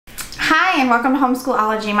Hi and welcome to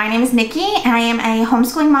Homeschool-ology. My name is Nikki and I am a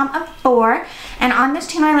homeschooling mom of 4, and on this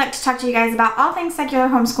channel I like to talk to you guys about all things secular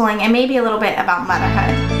homeschooling and maybe a little bit about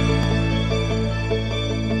motherhood.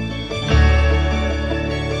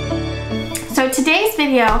 So today's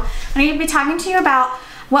video I'm going to be talking to you about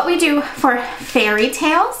what we do for fairy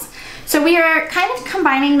tales. So we are kind of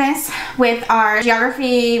combining this with our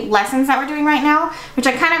geography lessons that we're doing right now, which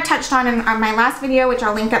I kind of touched on in my last video, which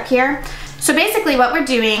I'll link up here. So basically what we're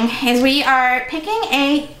doing is we are picking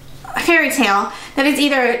a fairy tale that is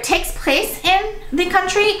either takes place in the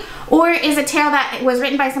country or is a tale that was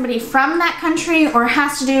written by somebody from that country or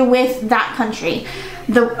has to do with that country,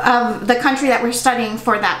 the country that we're studying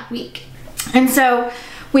for that week. And so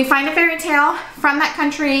we find a fairy tale from that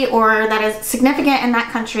country or that is significant in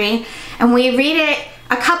that country, and we read it,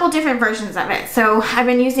 a couple different versions of it. So I've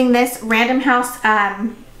been using this Random House,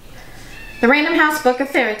 the Random House book of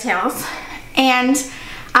fairy tales. And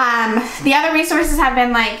the other resources have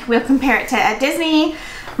been like, we'll compare it to a Disney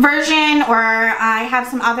version, or I have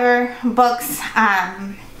some other books,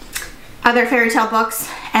 other fairy tale books,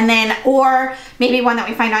 and then, or maybe one that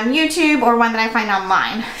we find on YouTube or one that I find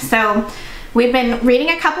online. So we've been reading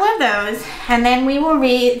a couple of those, and then we will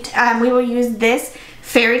we will use this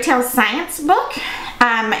fairy tale science book,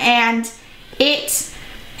 and it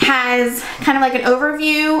has kind of like an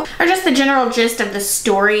overview or just the general gist of the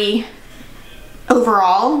story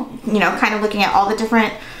overall, you know, kind of looking at all the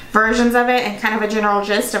different versions of it and kind of a general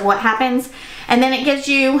gist of what happens. And then it gives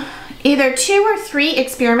you either 2 or 3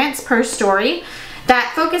 experiments per story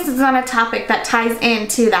that focuses on a topic that ties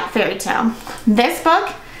into that fairy tale. This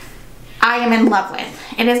book I am in love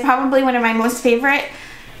with. It is probably one of my most favorite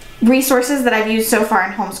resources that I've used so far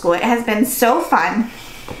in homeschool. It has been so fun.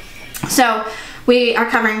 So we are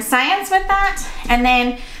covering science with that, and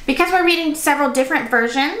then because we're reading several different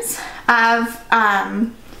versions of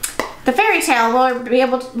the fairy tale,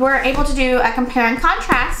 we're able to do a compare and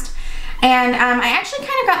contrast. And I actually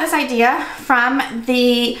kind of got this idea from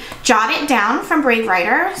the Jot It Down from Brave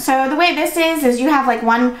Writer. So the way this is you have like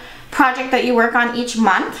one project that you work on each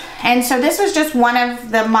month, and so this was just one of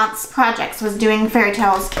the month's projects, was doing fairy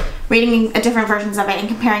tales, reading different versions of it and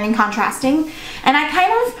comparing and contrasting. And I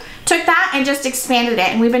kind of took that and just expanded it,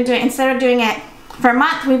 and we've been doing, instead of doing it for a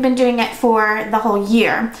month, we've been doing it for the whole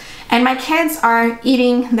year. And my kids are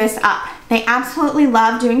eating this up. They absolutely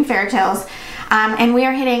love doing fairy tales. And we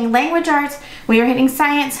are hitting language arts, we are hitting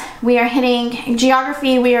science, we are hitting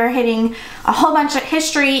geography, we are hitting a whole bunch of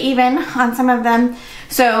history even on some of them.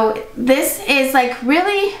 So this is like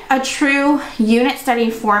really a true unit study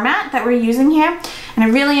format that we're using here, and I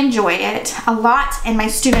really enjoy it a lot, and my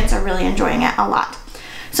students are really enjoying it a lot.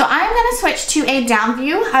 So I'm going to switch to a down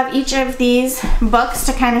view of each of these books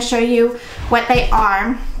to kind of show you what they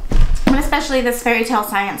are, and especially this fairy tale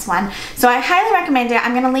science one. So I highly recommend it.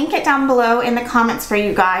 I'm going to link it down below in the comments for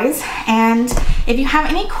you guys, and if you have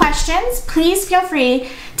any questions, please feel free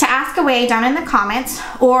to ask away down in the comments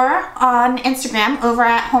or on Instagram over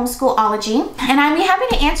at Homeschool-ology, and I'd be happy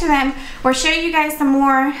to answer them or show you guys some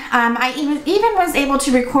more. I even was able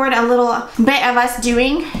to record a little bit of us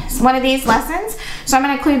doing one of these lessons, so I'm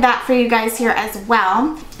going to include that for you guys here as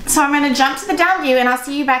well. So I'm going to jump to the down view, and I'll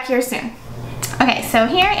see you back here soon. Okay, so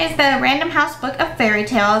here is the Random House book of fairy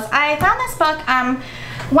tales. I found this book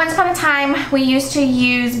once upon a time. We used to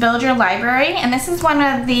use Build Your Library, and this is one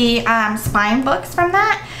of the spine books from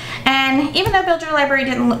that. And even though Build Your Library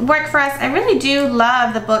didn't work for us, I really do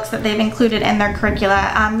love the books that they've included in their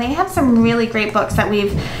curricula. They have some really great books that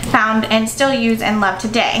we've found and still use and love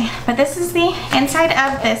today. But this is the inside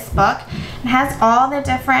of this book. It has all the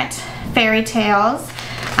different fairy tales.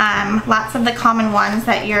 Lots of the common ones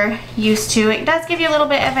that you're used to. It does give you a little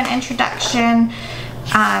bit of an introduction,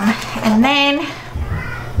 and then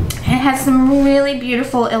it has some really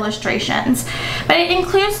beautiful illustrations, but it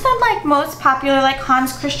includes the like most popular, like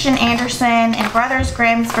Hans Christian Andersen and Brothers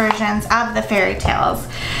Grimm's versions of the fairy tales.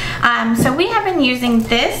 So we have been using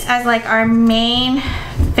this as like our main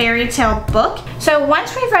fairy tale book. So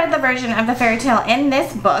once we've read the version of the fairy tale in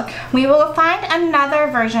this book, we will find another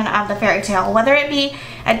version of the fairy tale, whether it be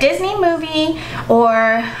a Disney movie or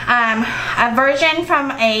a version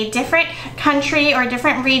from a different country or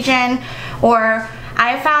different region, or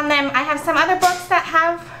I have some other books that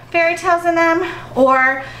have fairy tales in them,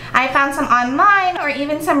 or I found some online, or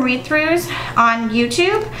even some read-throughs on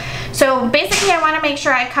YouTube. So basically I want to make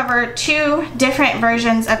sure I cover 2 different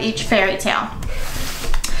versions of each fairy tale.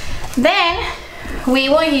 Then we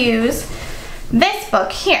will use this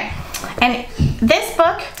book here, and this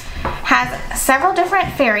book has several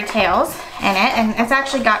different fairy tales in it, and it's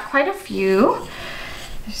actually got quite a few.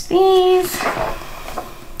 There's these.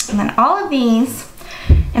 and then all of these.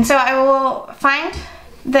 And so I will find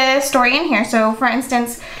the story in here. So for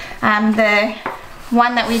instance, the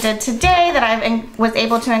one that we did today that I was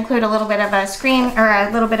able to include a little bit of a screen or a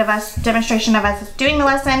little bit of a demonstration of us doing the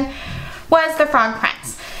lesson was the Frog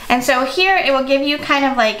Prince. And so here it will give you kind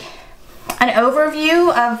of like an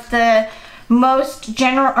overview of the most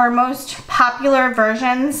general or most popular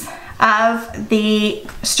versions of the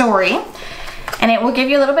story. And it will give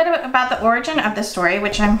you a little bit about the origin of the story,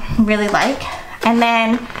 which I really like. And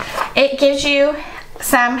then it gives you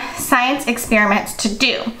some science experiments to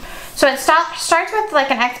do. So it starts with like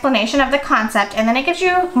an explanation of the concept, and then it gives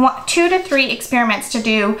you 2 to 3 experiments to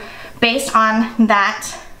do based on that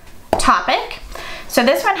topic. So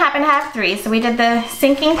this one happened to have 3. So we did the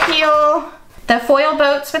sinking peel, the foil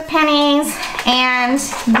boats with pennies, and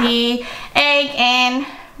the egg in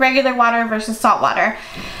regular water versus salt water.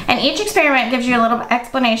 And each experiment gives you a little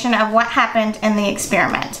explanation of what happened in the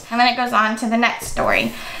experiment. And then it goes on to the next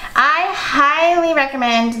story. I highly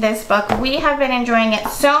recommend this book. We have been enjoying it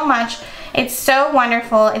so much. It's so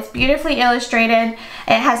wonderful. It's beautifully illustrated.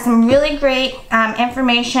 It has some really great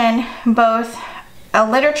information, both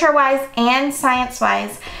literature-wise and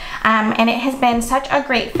science-wise. And it has been such a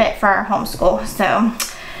great fit for our homeschool. So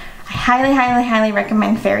I highly, highly, highly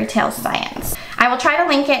recommend Fairy Tale Science. I will try to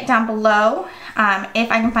link it down below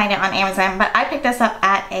if I can find it on Amazon, but I picked this up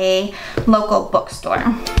at a local bookstore.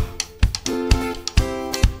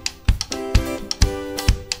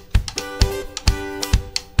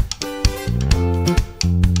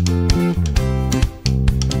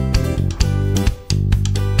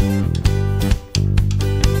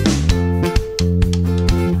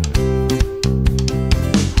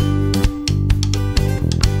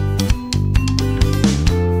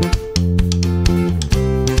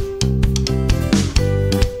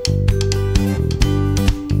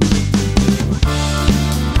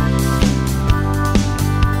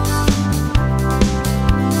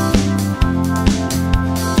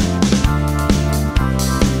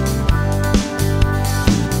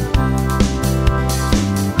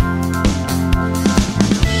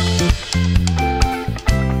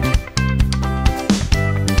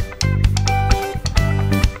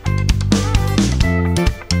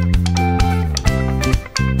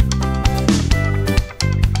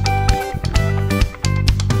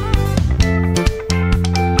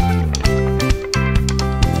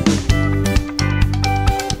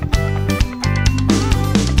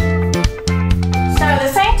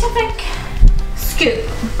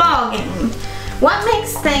 Ball game. What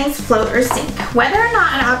makes things float or sink? Whether or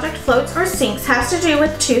not an object floats or sinks has to do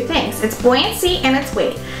with 2 things, its buoyancy and its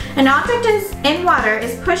weight. An object in water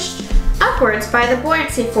is pushed upwards by the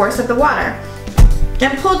buoyancy force of the water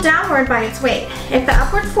and pulled downward by its weight. If the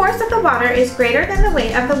upward force of the water is greater than the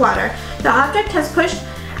weight of the water, the object has pushed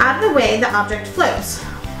out of the way, the object floats.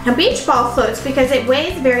 A beach ball floats because it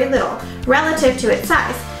weighs very little relative to its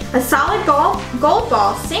size. A solid gold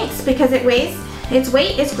ball sinks because its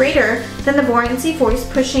weight is greater than the buoyancy force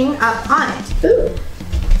pushing up on it. Ooh.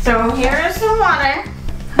 So here is the water.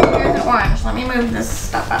 Here's the orange. Let me move this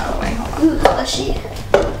stuff out of the way. Hold on. Ooh, slushy.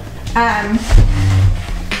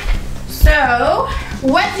 So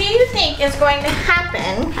what do you think is going to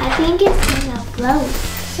happen? I think it's gonna float.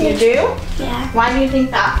 You do? Yeah. Why do you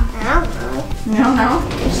think that? I don't know. You don't know?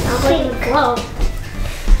 It sounds like a float.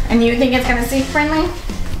 And you think it's gonna sink friendly?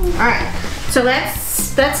 Alright. So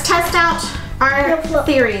let's test out our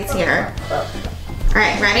theories here.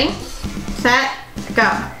 Alright, ready? Set, go.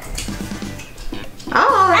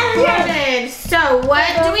 Oh, it floated. So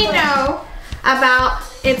what do we know about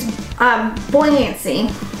its buoyancy?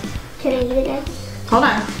 Can I eat it again? Hold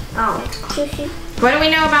on. Oh, sushi. What do we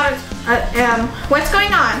know about its, what's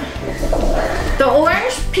going on? The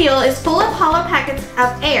orange peel is full of hollow packets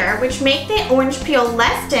of air, which make the orange peel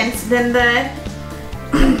less dense than the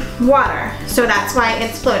water. So that's why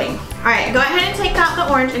it's floating. All right, go ahead and take out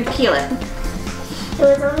the orange and peel it. It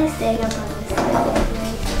was only staying up on this side.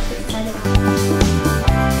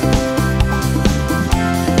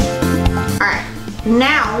 All right,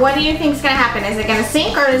 now what do you think is gonna happen? Is it gonna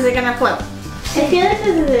sink or is it gonna float? I feel like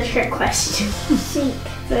this is a trick question. Sink.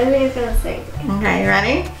 So I think it's gonna sink. Okay, you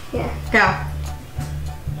ready? Yeah. Go.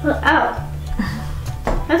 Oh.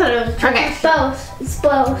 I thought it was a trick. Okay. It's both. It's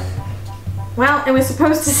both. Well, it was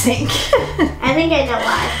supposed to sink. I think I know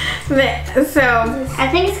why. I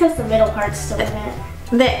think it's because the middle part's still in it.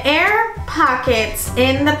 The air pockets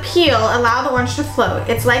in the peel allow the orange to float.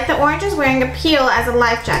 It's like the orange is wearing a peel as a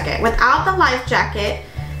life jacket. Without the life jacket,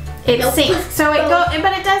 it sinks. So but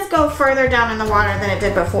it does go further down in the water than it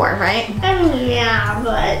did before, right? Yeah,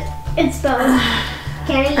 but it's both.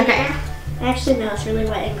 Can I eat Okay. it? Actually, no, it's really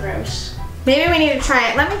wet and gross. Maybe we need to try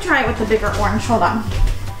it. Let me try it with the bigger orange. Hold on.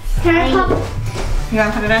 Can I pop? You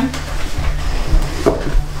want to put it in?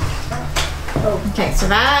 Oh. Okay, so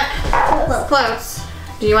that floats.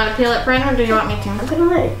 Do you want to peel it, Bryn, or do you want me to? I'm gonna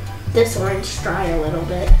let this orange dry a little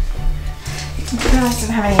bit. It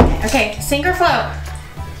doesn't have any in it. Okay, sink or float?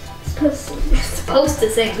 It's supposed to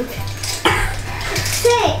sink.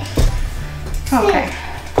 Sink. Okay.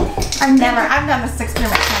 I've done this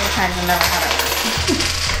experiment many times and never had it.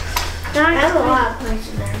 There's a lot of points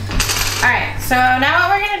in there. Alright, so now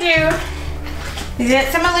what we're gonna do is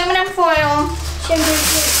get some aluminum foil.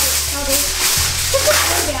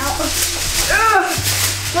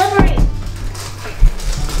 Slippery.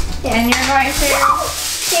 And you're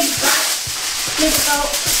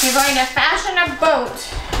going to fashion a boat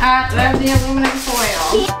out of the aluminum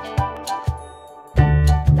foil.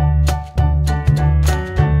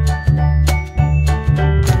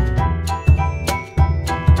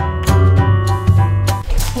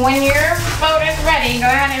 When your boat is ready, go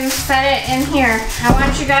ahead and set it in here. I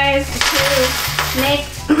want you guys to make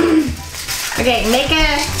make a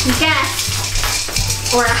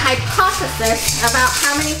guess or a hypothesis about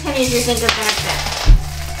how many pennies you think is gonna fit.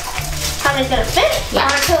 How many's gonna fit? Yeah.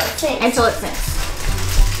 Or until it sinks? Until it sinks.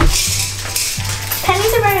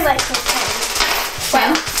 Pennies are very light, so 10.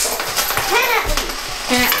 10? 10 at least.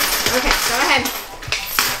 10. Okay, go ahead.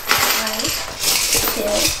 1, 2,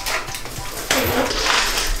 3,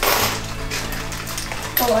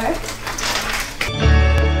 4.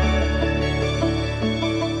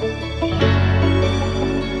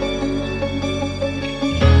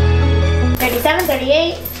 37,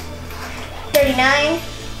 38, 39,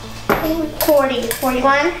 40,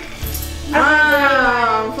 41.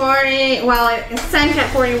 Oh, 40. Well, it sank at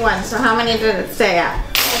 41, so how many did it stay at?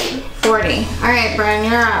 40. All right, Brian,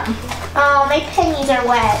 you're up. Oh, my pennies are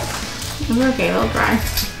wet. It's okay, they'll dry.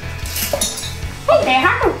 Hey, they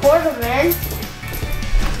have to pour them in.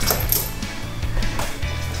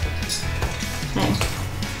 Okay.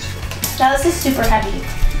 Now this is super heavy.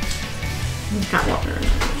 You've got water in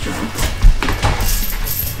it, sure.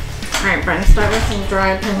 All right, Brian, start with some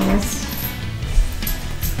dry pennies.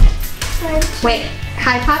 Wait,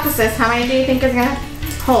 hypothesis, how many do you think is gonna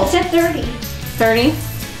hold? It's at 30. 30?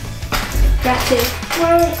 Got 2.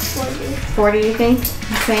 More like 40. 40, you think?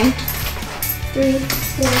 The same? 3,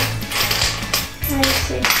 4, 5,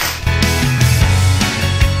 6.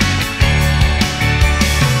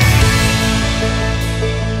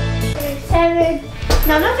 37.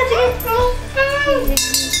 No, not 38.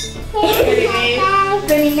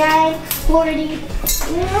 39, 40,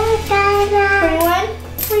 41,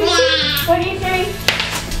 42, 43,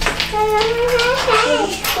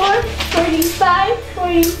 44, 45,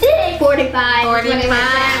 46, 45.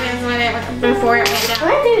 45 is when it, before it went down.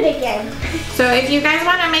 Let's do it again. So if you guys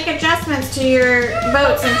want to make adjustments to your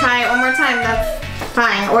boats and try it one more time, that's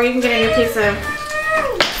fine. Or you can get a new piece of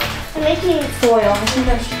I'm making foil.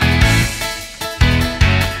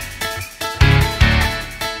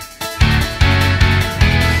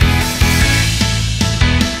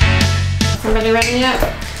 Somebody ready yet?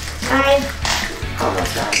 I'm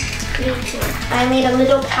almost done. Me too. I made a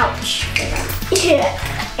little pouch for them. Yeah.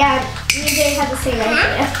 Yeah, DJ had the same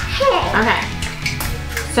idea. Okay.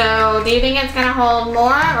 So, do you think it's going to hold more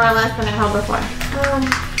or less than it held before? Probably.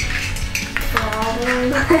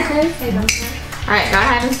 Alright, go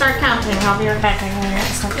ahead and start counting. I'll be right back. 1,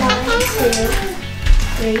 2,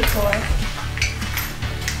 3, 4,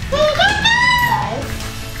 5,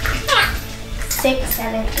 6,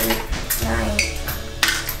 7, 8, 9,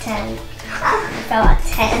 10. I fell at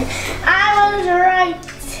 10. I was right.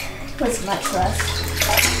 It was much less.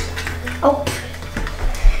 Oh.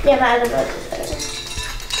 Yeah, my other boat is better.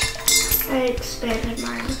 I expanded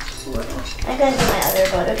mine a little. I'm going to do my other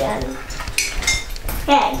boat again.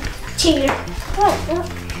 Hey, cheater. What? I'm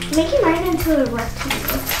making mine into a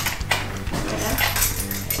rectangle.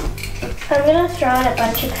 I'm going to throw in a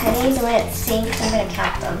bunch of pennies, and when it sinks, I'm going to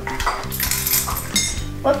count them.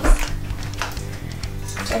 Whoops.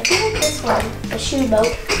 I feel like this one, the shoe boat,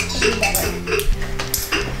 would be better.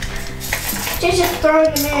 Just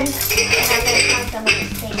throwing them in, and I'm going to count them when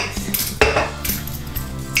it sinks.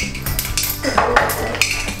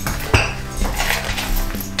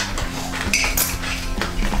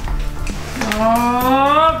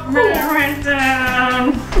 Oh, it went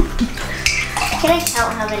down. Can I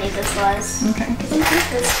count how many this was? Okay. I think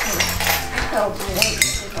this one. Oh,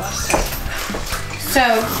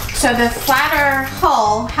 So the flatter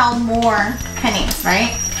hull held more pennies,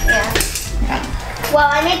 right? yeah. Yeah. Well,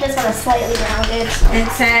 I made this one slightly rounded. It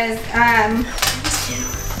says,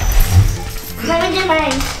 Let me do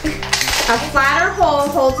mine. A flatter hole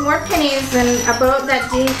holds more pennies than a boat that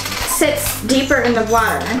sits deeper in the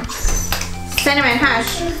water. Cinnamon,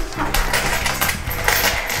 hush.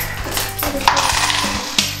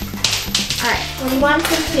 Alright. 41,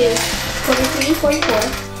 42, 43, 44,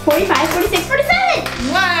 45, 46,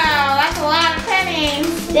 47! Wow, that's a lot of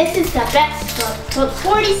pennies. This is the best book.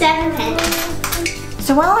 47 pennies.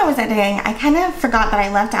 So while I was editing, I kind of forgot that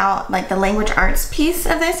I left out like the language arts piece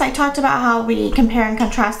of this. I talked about how we compare and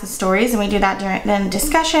contrast the stories, and we do that during the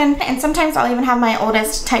discussion. And sometimes I'll even have my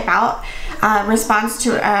oldest type out response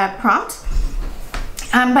to a prompt.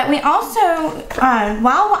 But we also,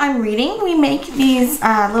 while I'm reading, we make these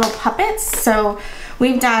little puppets. So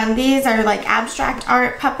we've done, these are like abstract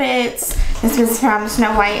art puppets. This was from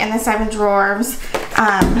Snow White and the Seven Dwarfs.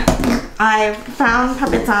 I found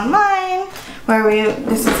puppets online where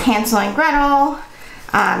this is Hansel and Gretel,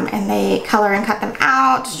 and they color and cut them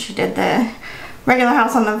out. She did the regular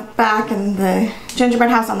house on the back and the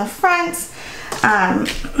gingerbread house on the front.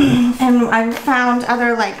 And I found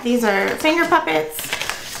other, like, these are finger puppets.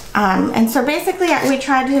 And so basically we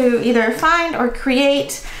try to either find or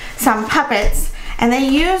create some puppets, and they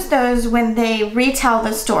use those when they retell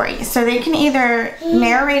the story. So they can either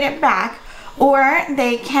narrate it back, or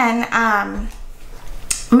they can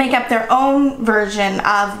make up their own version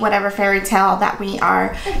of whatever fairy tale that we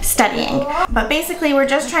are studying. But basically we're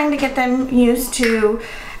just trying to get them used to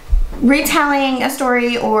retelling a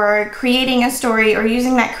story or creating a story or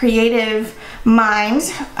using that creative mind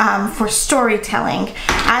for storytelling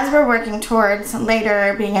as we're working towards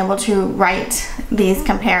later being able to write these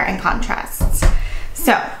compare and contrasts.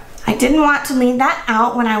 So I didn't want to leave that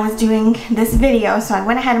out when I was doing this video, so I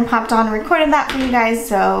went ahead and popped on and recorded that for you guys.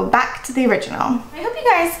 So back to the original. I hope you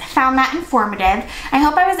guys found that informative. I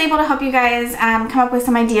hope I was able to help you guys come up with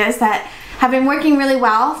some ideas that have been working really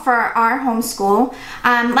well for our homeschool.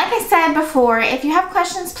 Like I said before, if you have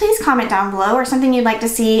questions, please comment down below, or something you'd like to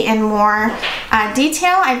see in more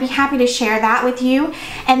detail. I'd be happy to share that with you.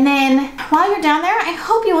 And then while you're down there, I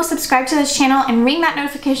hope you will subscribe to this channel and ring that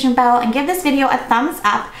notification bell and give this video a thumbs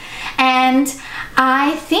up. And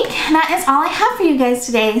I think that is all I have for you guys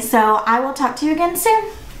today, so I will talk to you again soon.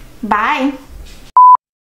 Bye.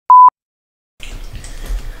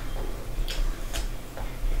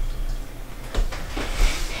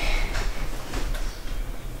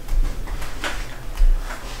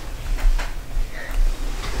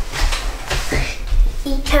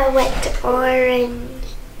 Ika went orange.